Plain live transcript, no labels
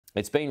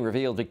It's been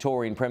revealed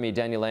Victorian Premier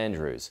Daniel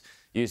Andrews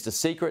used a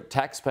secret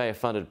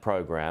taxpayer-funded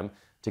program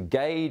to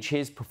gauge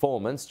his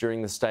performance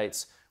during the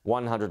state's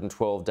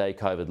 112-day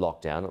COVID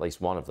lockdown, at least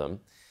one of them.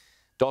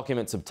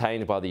 Documents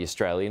obtained by The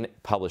Australian,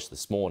 published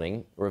this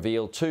morning,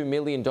 reveal $2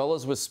 million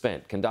was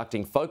spent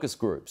conducting focus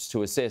groups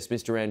to assess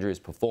Mr Andrews'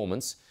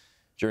 performance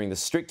during the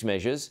strict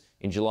measures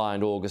in July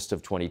and August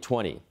of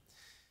 2020.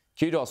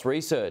 QDOS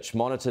research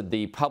monitored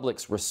the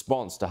public's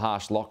response to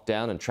harsh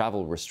lockdown and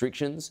travel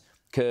restrictions,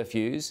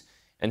 curfews,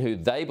 and who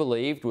they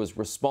believed was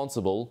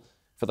responsible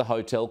for the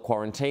hotel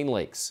quarantine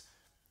leaks.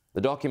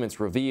 The documents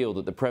revealed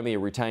that the Premier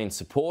retained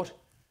support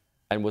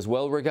and was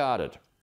well regarded.